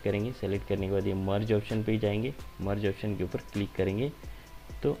सेलेक्ट करेंगे। सेलेक्ट करने के बाद ये मर्ज ऑप्शन पे ही जाएंगे। मर्ज ऑप्शन के ऊपर क्लिक करेंगे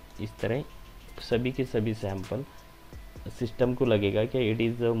तो इस तरह सभी के सभी सैंपल सिस्टम को लगेगा कि it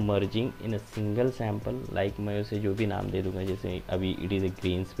is merging in a single sample. Like मैं उसे जो भी नाम दे दूंगा, जैसे अभी it is a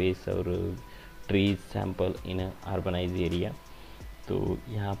green space और ट्रीज सैंपल इन अ अर्बनाइज एरिया। तो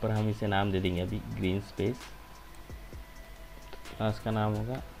यहाँ पर हम इसे नाम दे देंगे अभी ग्रीन स्पेस। क्लास का नाम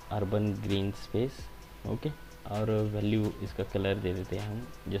होगा अर्बन ग्रीन स्पेस। ओके, और वैल्यू इसका कलर दे देते हैं हम,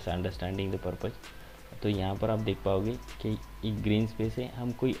 जस्ट अंडरस्टैंडिंग द पर्पज़। तो यहाँ पर आप देख पाओगे कि एक ग्रीन स्पेस है।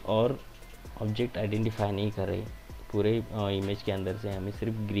 हम कोई और ऑब्जेक्ट आइडेंटिफाई नहीं कर रहे, पूरे इमेज के अंदर से हमें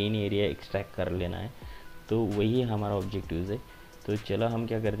सिर्फ ग्रीन एरिया एक्सट्रैक्ट कर लेना है। तो वही हमारा ऑब्जेक्टिव है। तो चलो हम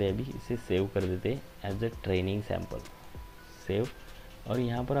क्या करते हैं, अभी इसे सेव कर देते हैं as a training sample. Save. और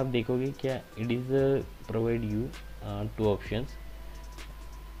यहाँ पर आप देखोगे क्या, it is provide you 2 options.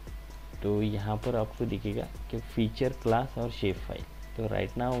 तो यहाँ पर आपको दिखेगा कि फीचर क्लास और शेप फाइल। तो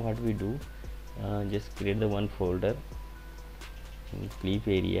right now what we do, just create the one folder in clip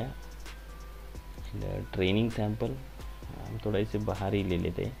area training sample. हम थोड़ा इसे बाहर ही ले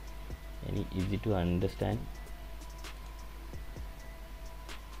लेते हैं, यानी easy to understand.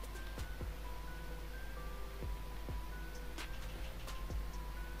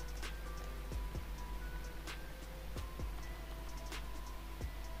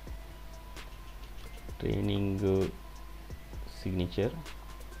 Training signature,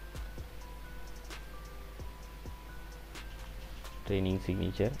 training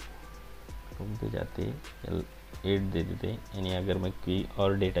signature room पे जाते हैं, 8 दे देते हैं। यानी अगर मैं कोई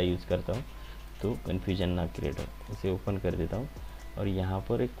और डेटा यूज़ करता हूँ तो कन्फ्यूजन ना क्रिएट हो। इसे ओपन कर देता हूँ और यहाँ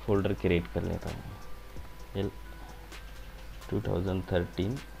पर एक फ़ोल्डर क्रिएट कर लेता हूँ,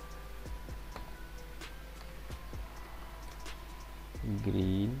 2013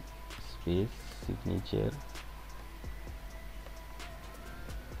 green space signature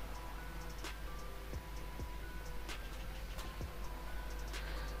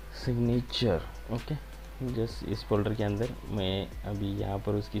signature. Okay, just इस फोल्डर के अंदर मैं अभी यहाँ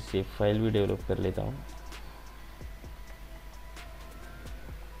पर उसकी सेव फाइल भी डेवलप कर लेता हूँ।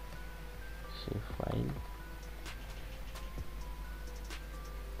 Save file,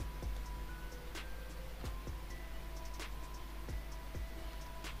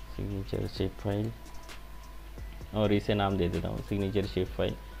 signature shape file, और इसे नाम दे देता हूँ सिग्नेचर शेप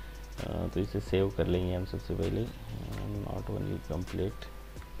फाइल। तो इसे सेव कर लेंगे हम सबसे पहले। Not only complete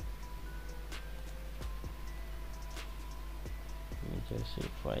raster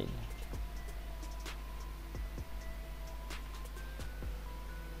shape file.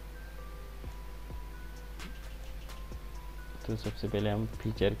 तो सबसे पहले हम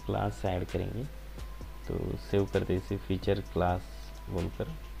फीचर क्लास ऐड करेंगे, तो सेव करते इसे फीचर क्लास बोलकर।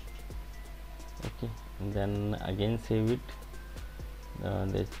 Okay, then again save it,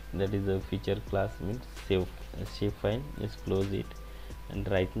 that is a feature class means save shape file, just close it, and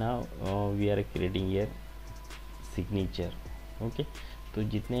right now we are creating here signature। Okay, तो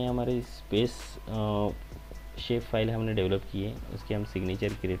जितने हमारे space shape file हमने develop किए उसके हम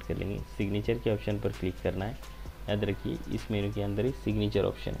signature create कर लेंगे। Signature के ऑप्शन पर क्लिक करना है, याद रखिए इस मेनू के अंदर ही सिग्नेचर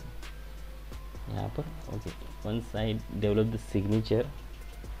ऑप्शन है यहाँ पर। Okay, once I develop the signature,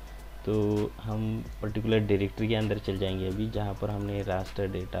 तो हम पर्टिकुलर डायरेक्टरी के अंदर चल जाएंगे अभी, जहाँ पर हमने raster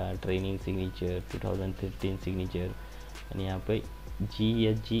data training signature 2013 signature, और यहाँ पर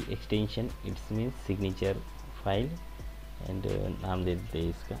GSG extension it's means signature file, and नाम दे देते हैं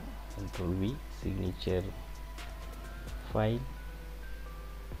इसका Ctrl+V signature file,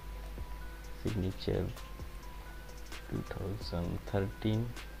 signature 2013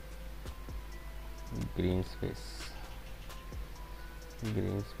 green space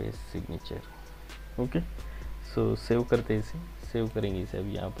signature. Okay, सो सेव करते हैं इसे, सेव करेंगे इसे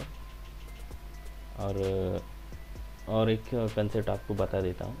अभी यहाँ पर। और एक कंसेप्ट आपको बता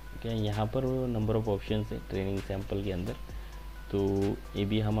देता हूँ कि यहाँ पर नंबर ऑफ ऑप्शंस है ट्रेनिंग सैंपल के अंदर, तो ये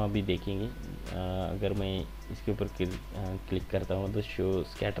भी हम अभी देखेंगे। अगर मैं इसके ऊपर क्लिक करता हूँ तो शो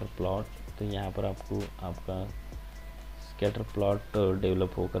स्कैटर प्लॉट, तो यहाँ पर आपको आपका स्कैटर प्लॉट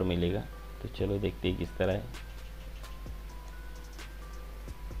डेवलप होकर मिलेगा। तो चलो देखते हैं किस तरह है।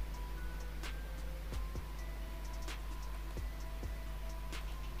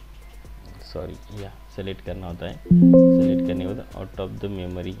 सॉरी, या सेलेक्ट करना होता है, सेलेक्ट करने होता है out of the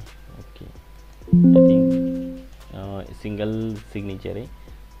memory. Okay, I think single signature है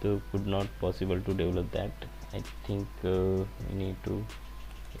तो could not possible to develop that. I think we need to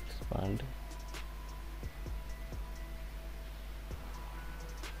expand.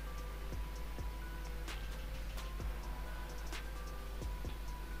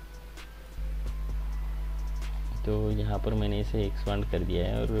 तो यहाँ पर मैंने इसे एक्सपांड कर दिया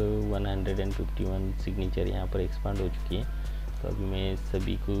है और 151 सिग्नेचर यहाँ पर एक्सपांड हो चुकी है। तो अभी मैं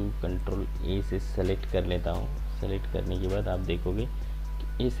सभी को Ctrl+A से सेलेक्ट कर लेता हूँ। सेलेक्ट करने के बाद आप देखोगे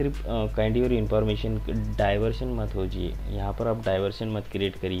कि ये सिर्फ काइंड और इन्फॉर्मेशन, डाइवर्शन मत हो जाइए, यहाँ पर आप डाइवर्शन मत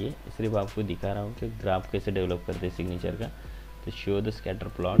क्रिएट करिए। सिर्फ आपको दिखा रहा हूँ कि ग्राफ कैसे डेवलप करते हैं सिग्नेचर का। तो शो द स्कैटर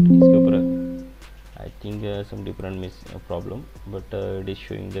प्लॉट, इसके ऊपर I think some different miss problem, but it is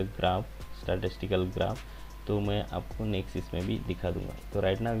showing the graph, statistical graph. तो मैं आपको नेक्स्ट इसमें भी दिखा दूंगा। तो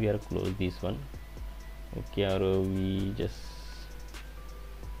right now we are close this one. Okay, और we just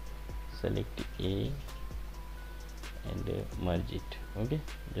select A and merge it. Okay,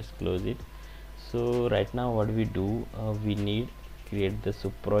 just close it. So right now what we do, we need create the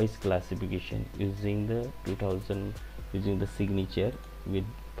supervised classification using the 2000 using the signature with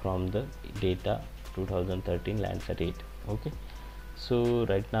from the data 2013 Landsat 8. Okay, so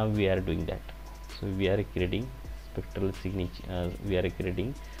right now we are doing that. So we are creating spectral signature, we are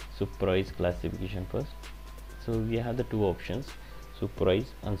creating supervised classification first. So we have the two options,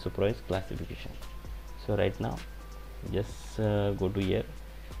 supervised, unsupervised classification. So right now just go to here,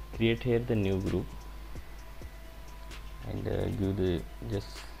 create here the new group, and give the, just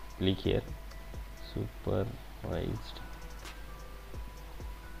click here supervised,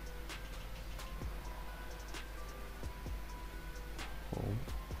 home,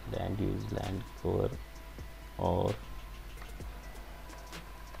 land use, land cover, or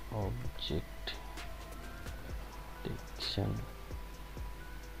object detection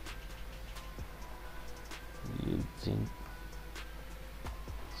using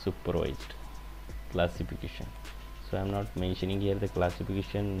supervised classification. So I am not mentioning here the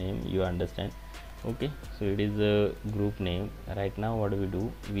classification name, you understand. Okay, so it is a group name. Right now what we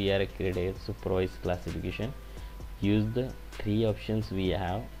do, we are create a supervised classification, use the three options we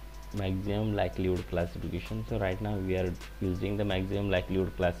have, maximum likelihood classification. So right now we are using the maximum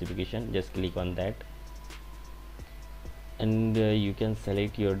likelihood classification, just click on that, and you can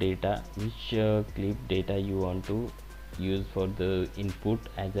select your data, which clip data you want to use for the input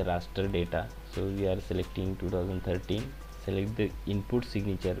as a raster data. So we are selecting 2013, select the input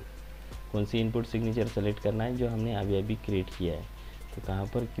signature। कौन सी input signature select करना है, जो हमने अभी अभी create किया है। तो कहाँ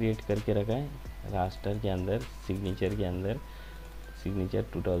पर क्रिएट करके रखा है, रास्टर के अंदर, सिग्नेचर के अंदर, सिग्नेचर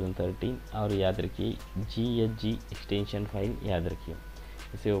 2013। और याद रखिए GSG एक्सटेंशन फाइल याद रखिए,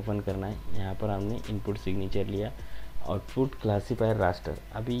 इसे ओपन करना है। यहाँ पर हमने इनपुट सिग्नेचर लिया, आउटपुट क्लासीफायर रास्टर।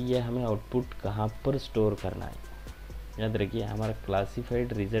 अभी ये हमें आउटपुट कहाँ पर स्टोर करना है, याद रखिए हमारा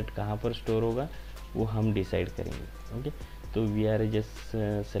क्लासिफाइड रिजल्ट कहाँ पर स्टोर होगा वो हम डिसाइड करेंगे। ओके, तो we are just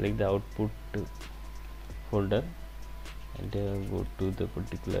select the output folder and go to the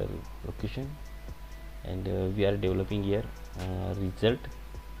particular location, and we are developing here result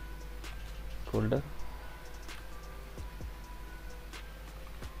folder,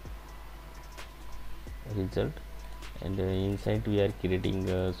 result, and inside we are creating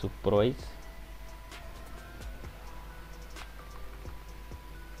supervised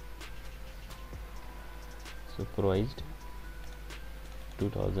supervised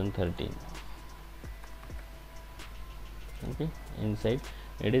 2013. Okay, inside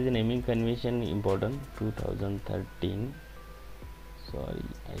it is naming convention important 2013. Sorry,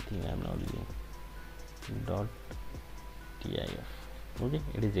 I think I am not using .tif. okay,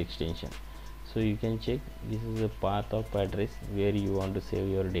 it is extension. So you can check this is a path of address where you want to save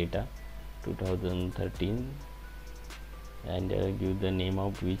your data 2013, and give the name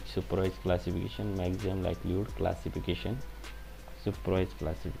of which supervised classification, maximum likelihood classification, supervised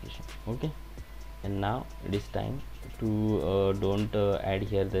classification. Okay, and now it is time to don't add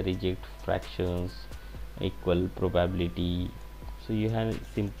here the reject fractions, equal probability. So you have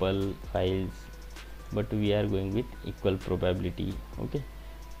simple files, but we are going with equal probability. Okay,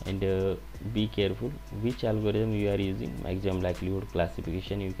 and be careful which algorithm you are using. Maximum likelihood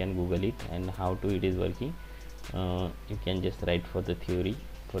classification, you can google it, and how to it is working you can just write for the theory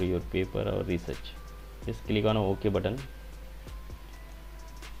for your paper or research. Just click on OK button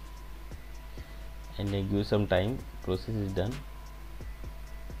and give some time. Process is done.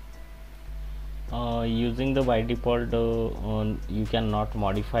 Using the by default you cannot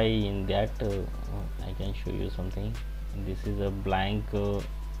modify in that. I can show you something. This is a blank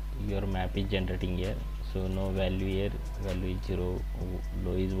your map is generating here, so no value here, value is 0,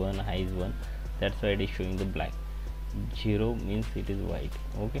 low is 1, high is 1, that's why it is showing the black. 0 means it is white.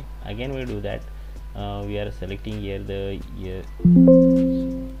 Okay, again we do that. We are selecting here the year.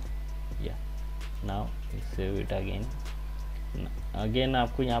 Yeah, now we save it again. Again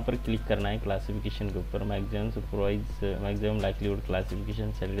आपको यहाँ पर click करना है classification के ऊपर, maximum supervise maximum likelihood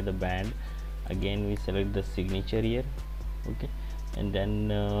classification, select the band, again we select the signature here. Okay, and then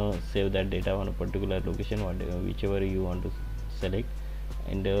save that data on a particular location, whatever whichever you want to select,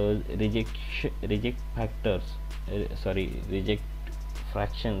 and reject factors, reject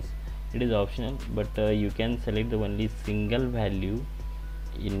fractions, it is optional, but you can select the only single value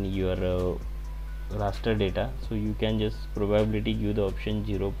in your raster data. So you can just probability give the option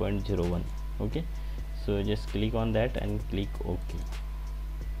 0.01. okay, so just click on that and click OK.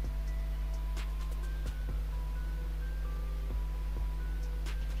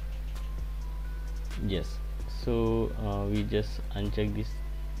 Yes, so we just uncheck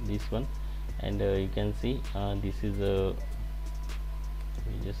this one, and you can see this is a,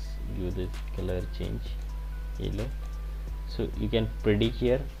 we just give the color change yellow, so you can predict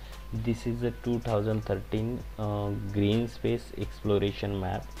here. This is a 2013 green space exploration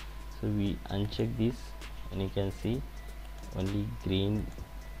map. So we uncheck this, and you can see only green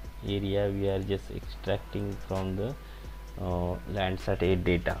area we are just extracting from the Landsat 8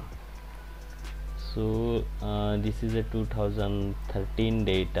 data. So this is a 2013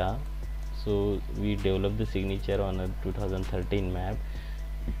 data, so we develop the signature on a 2013 map.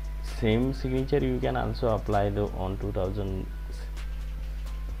 Same signature you can also apply the on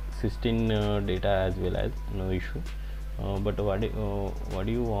 2016 data as well, as no issue. But what do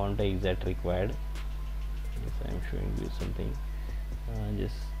you want exact required? Yes, I am showing you something.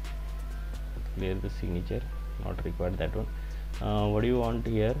 Just clear the signature, not required that one. What do you want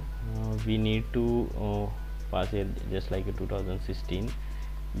here? We need to pass here just like a 2016,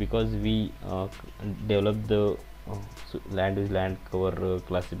 because we developed the land is land cover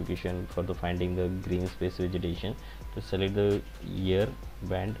classification for the finding the green space vegetation. To select the year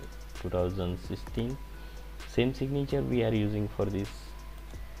band 2016, same signature we are using for this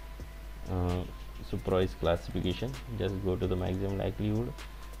supervised classification. Just go to the maximum likelihood,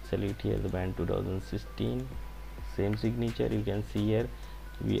 select here the band 2016, same signature. You can see here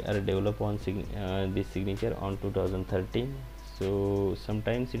we are develop on this signature on 2013. So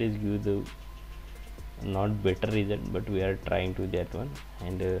sometimes it is give the not better result, but we are trying to that one,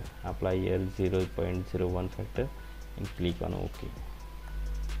 and apply here 0.01 factor and click on OK.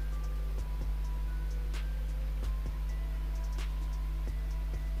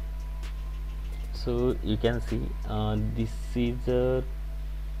 So you can see this is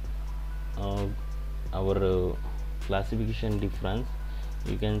our classification difference.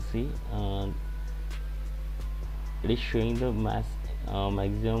 You can see it is showing the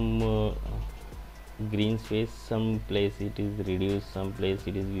maximum green space, some place it is reduced, some place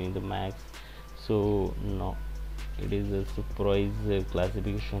it is giving the max. So no, it is a surprise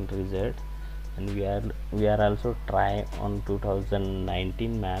classification result, and we are also try on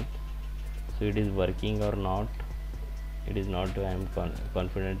 2019 map. So it is working or not, it is not. I am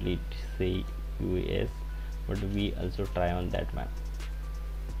confidently say US, but we also try on that map.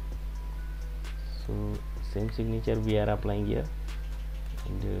 So same signature we are applying here,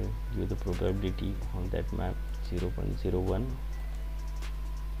 and give the probability on that map 0.01.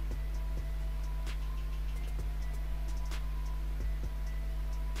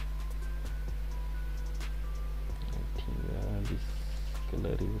 I think this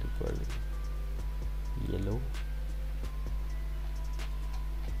color is required, yellow.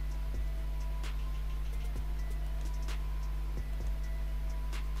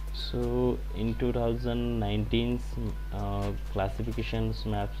 So in 2019's classifications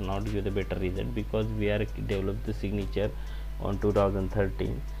maps not give the better result, because we are developed the signature on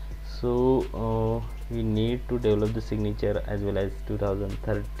 2013. So we need to develop the signature as well as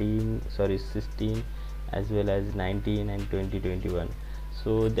 2013, sorry 16, as well as 19 and 2021.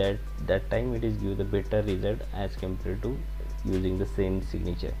 So that time it is give the better result as compared to using the same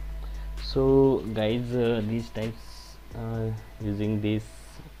signature. So guys, these types using this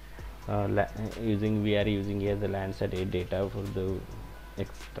using we are using here the Landsat data for the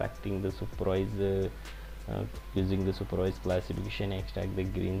extracting the supervised using the supervised classification, extract the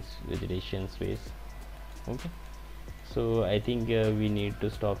green vegetation space. Okay, so I think we need to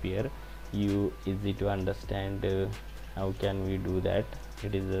stop here. You easy to understand how can we do that.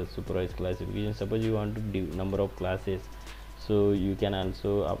 It is a supervised classification. Suppose you want to do number of classes, so you can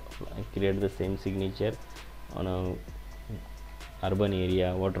also create the same signature on a urban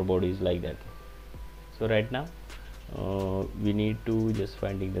area, water bodies, like that. So right now we need to just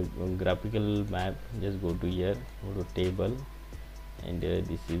finding the graphical map. Just go to here, go to table, and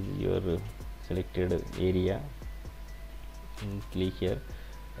this is your selected area, and click here,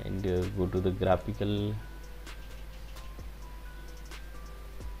 and go to the graphical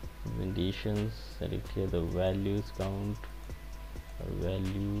presentations, select here the values count,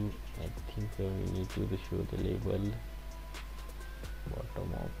 value. I think we need to show the label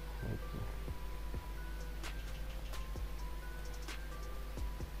bottom up. Okay,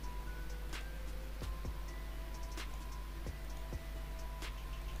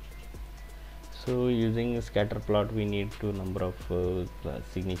 so using scatter plot we need to number of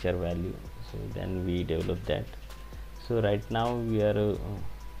signature value, so then we develop that. So right now we are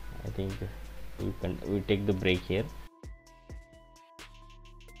I think we take the break here.